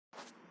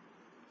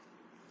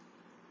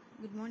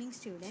Good morning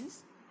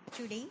students.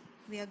 Today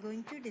we are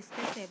going to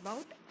discuss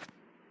about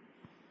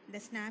the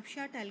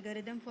snapshot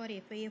algorithm for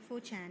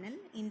FIFO channel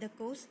in the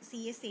course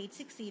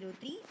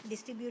CS8603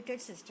 distributed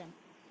system.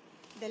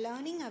 The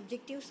learning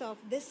objectives of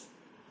this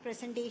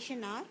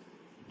presentation are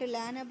to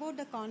learn about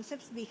the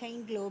concepts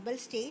behind global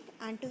state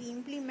and to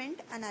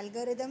implement an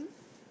algorithm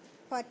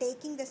for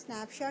taking the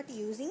snapshot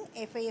using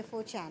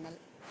FIFO channel.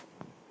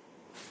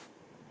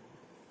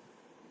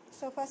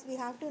 So first we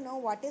have to know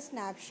what is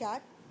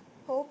snapshot.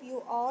 Hope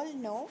you all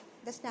know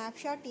the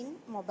snapshot in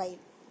mobile.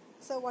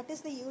 So what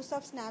is the use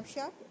of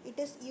snapshot? It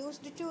is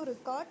used to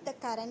record the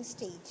current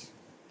stage.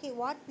 Okay,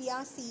 what we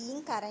are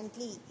seeing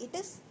currently, it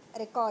is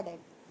recorded.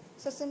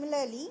 So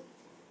similarly,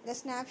 the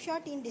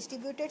snapshot in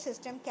distributed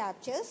system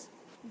captures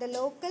the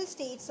local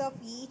states of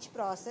each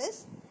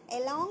process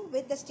along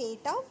with the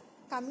state of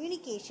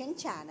communication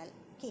channel.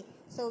 Okay,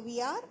 so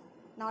we are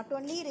not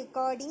only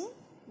recording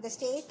the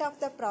state of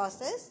the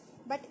process,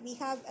 but we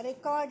have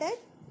recorded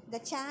the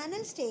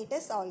channel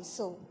status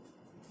also.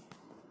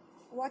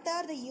 What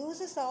are the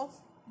uses of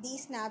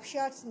these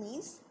snapshots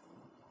means?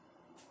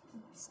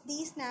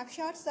 These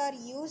snapshots are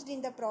used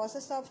in the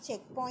process of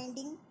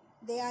checkpointing,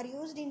 they are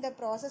used in the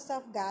process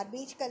of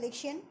garbage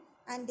collection,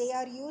 and they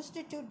are used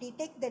to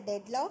detect the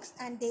deadlocks,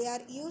 and they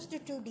are used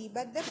to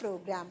debug the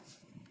program.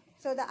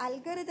 So the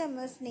algorithm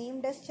is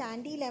named as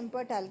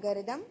Chandy-Lempert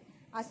algorithm.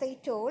 As I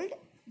told,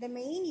 the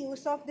main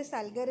use of this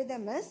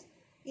algorithm is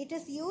it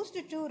is used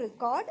to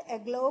record a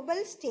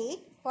global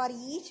state for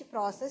each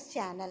process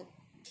channel.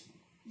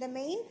 The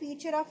main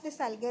feature of this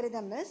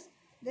algorithm is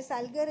this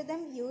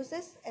algorithm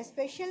uses a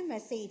special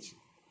message,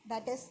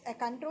 that is a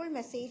control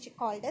message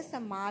called as a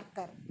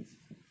marker.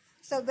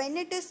 So when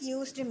it is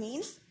used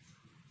means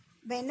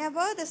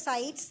whenever the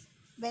site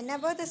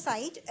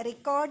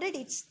recorded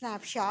its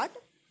snapshot,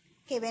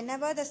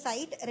 whenever the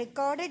site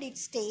recorded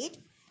its state,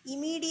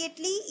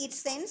 immediately it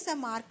sends a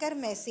marker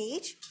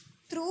message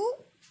through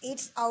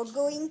its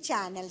outgoing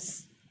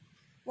channels.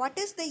 What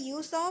is the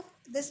use of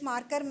this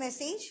marker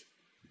message?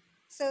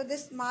 So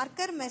this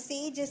marker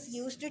message is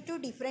used to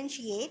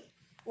differentiate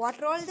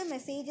what all the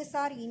messages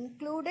are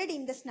included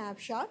in the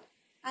snapshot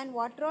and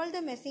what all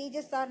the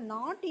messages are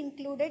not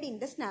included in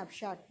the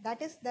snapshot.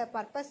 That is the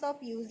purpose of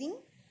using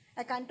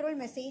a control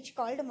message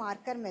called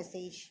marker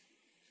message.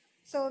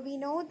 So we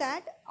know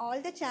that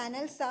all the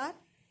channels are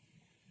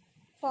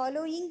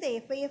following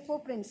the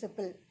FIFO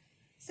principle.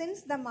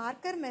 Since the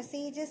marker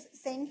message is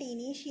sent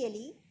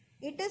initially,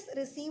 it is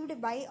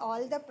received by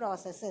all the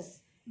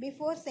processes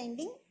before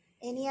sending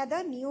any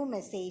other new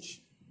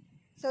message.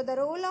 So the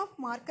role of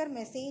marker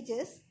message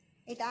is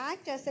it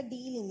acts as a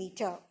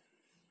delimiter.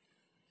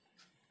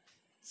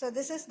 So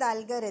this is the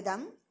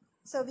algorithm.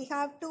 So we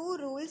have two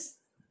rules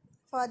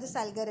for this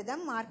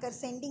algorithm, marker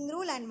sending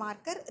rule and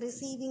marker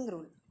receiving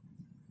rule.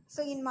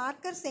 So in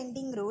marker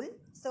sending rule,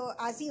 so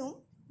assume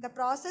the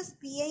process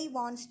PI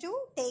wants to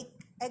take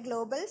a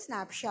global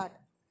snapshot.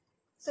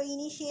 So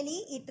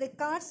initially it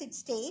records its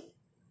state.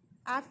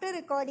 After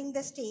recording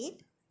the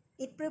state,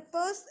 it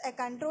prepares a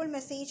control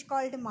message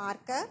called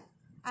marker,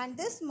 and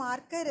this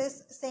marker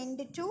is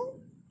sent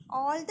to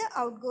all the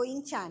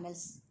outgoing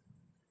channels.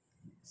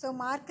 So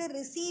marker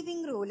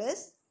receiving rule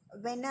is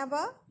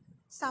whenever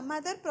some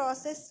other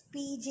process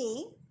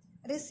PJ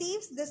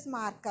receives this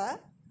marker,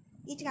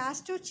 it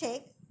has to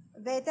check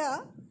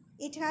whether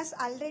it has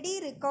already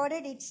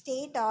recorded its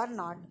state or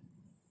not.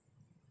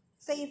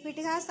 So if it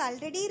has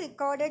already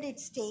recorded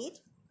its state,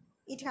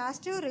 it has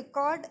to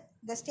record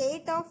the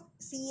state of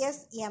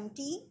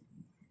CSMT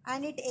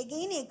and it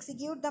again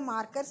execute the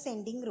marker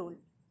sending rule.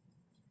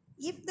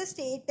 If the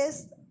state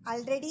is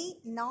already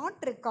not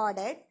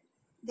recorded,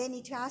 then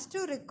it has to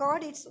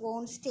record its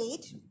own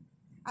state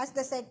as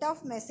the set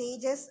of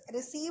messages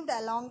received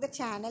along the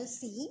channel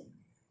C.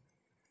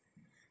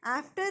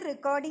 After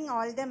recording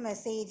all the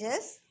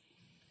messages,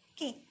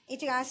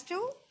 it has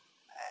to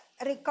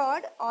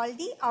record all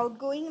the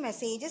outgoing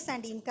messages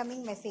and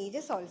incoming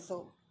messages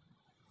also.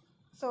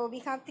 So we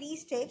have three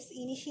steps: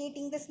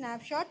 initiating the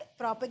snapshot,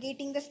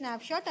 propagating the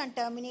snapshot, and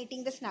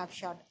terminating the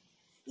snapshot.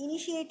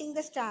 Initiating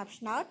the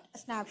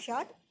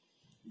snapshot,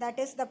 that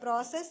is the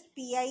process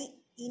PI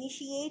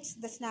initiates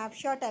the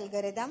snapshot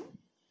algorithm.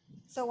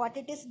 So what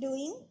it is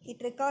doing,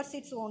 it records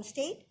its own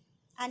state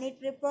and it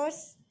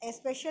prepares a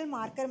special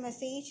marker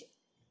message.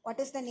 What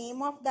is the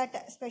name of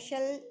that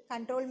special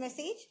control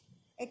message?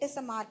 It is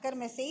a marker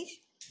message.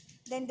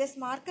 Then this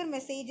marker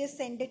message is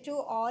sent to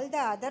all the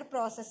other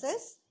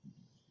processes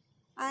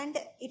and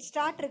it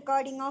start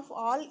recording of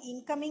all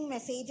incoming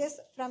messages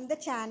from the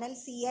channel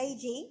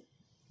Cij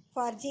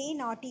for j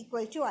not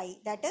equal to I.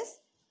 That is,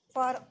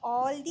 for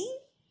all the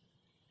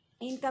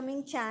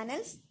incoming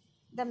channels,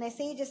 the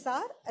messages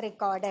are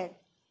recorded.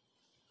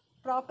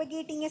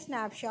 Propagating a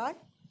snapshot,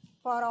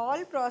 for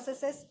all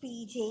processes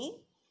Pj,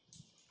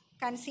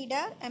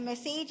 consider a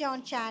message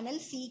on channel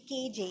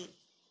Ckj.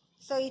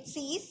 So it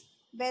sees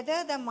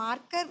whether the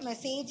marker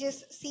message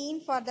is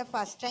seen for the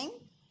first time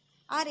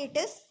or it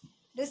is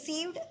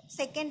received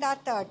second or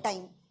third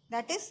time.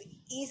 That is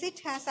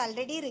it has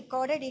already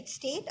recorded its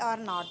state or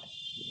not.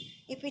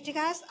 If it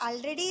has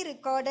already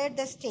recorded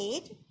the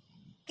state,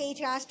 okay, it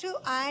has to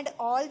add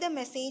all the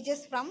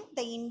messages from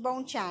the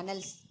inbound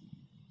channels.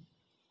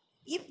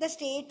 If the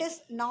state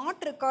is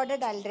not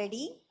recorded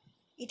already,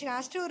 it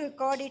has to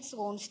record its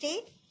own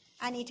state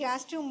and it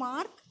has to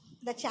mark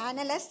the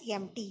channel as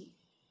empty.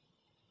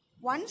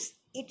 Once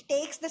it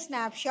takes the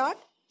snapshot,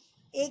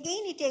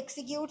 again it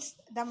executes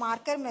the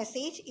marker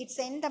message. It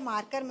sends the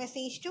marker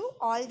message to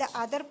all the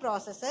other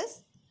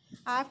processes.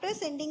 After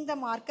sending the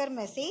marker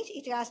message,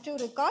 it has to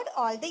record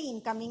all the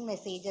incoming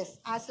messages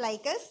as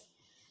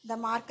the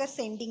marker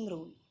sending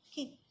rule.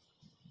 Okay.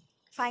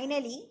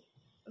 Finally,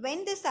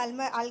 when this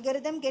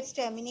algorithm gets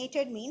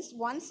terminated means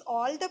once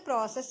all the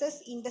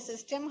processes in the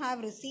system have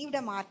received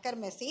a marker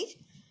message,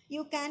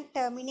 you can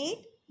terminate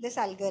this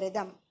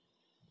algorithm.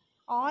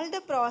 All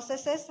the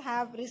processes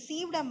have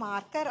received a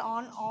marker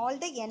on all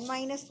the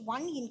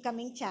n-1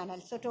 incoming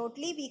channels. So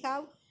totally we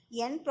have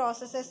n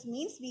processes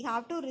means we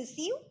have to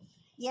receive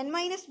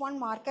n-1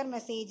 marker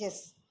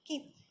messages. Okay.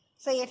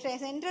 So a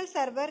central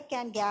server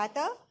can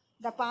gather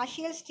the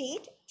partial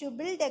state to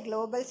build a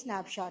global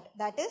snapshot.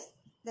 That is,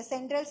 the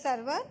central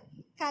server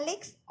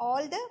collects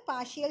all the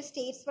partial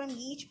states from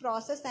each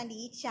process and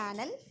each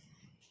channel.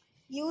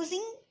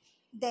 Using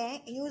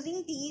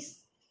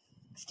these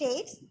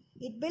states,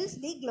 it builds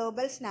the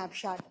global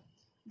snapshot.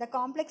 The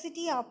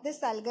complexity of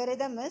this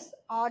algorithm is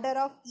order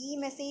of E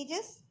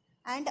messages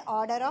and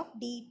order of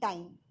D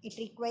time. It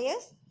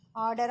requires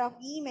order of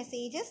E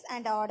messages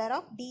and order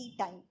of D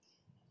time.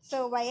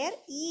 So where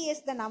E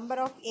is the number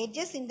of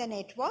edges in the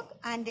network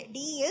and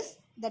D is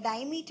the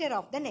diameter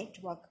of the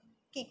network.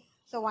 Okay.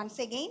 So once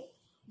again,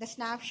 the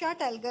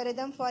snapshot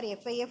algorithm for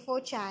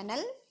FIFO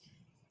channel.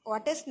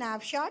 What is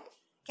snapshot?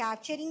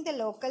 Capturing the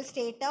local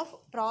state of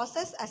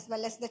process as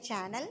well as the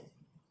channel.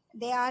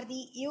 They are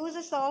the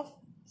uses of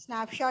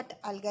snapshot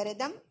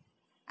algorithm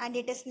and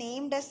it is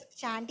named as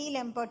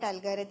Chanty-Lempert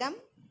algorithm.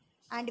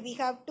 And we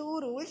have two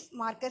rules,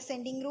 marker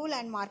sending rule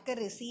and marker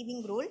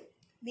receiving rule.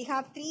 We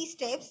have three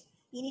steps: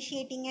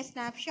 initiating a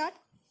snapshot,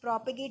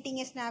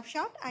 propagating a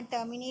snapshot and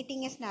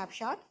terminating a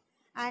snapshot.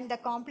 And the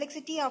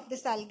complexity of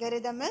this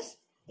algorithm is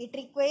it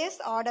requires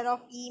order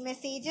of E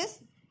messages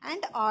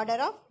and order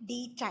of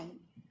D time.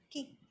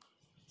 Okay.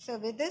 So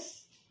with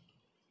this,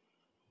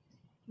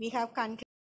 we have concluded.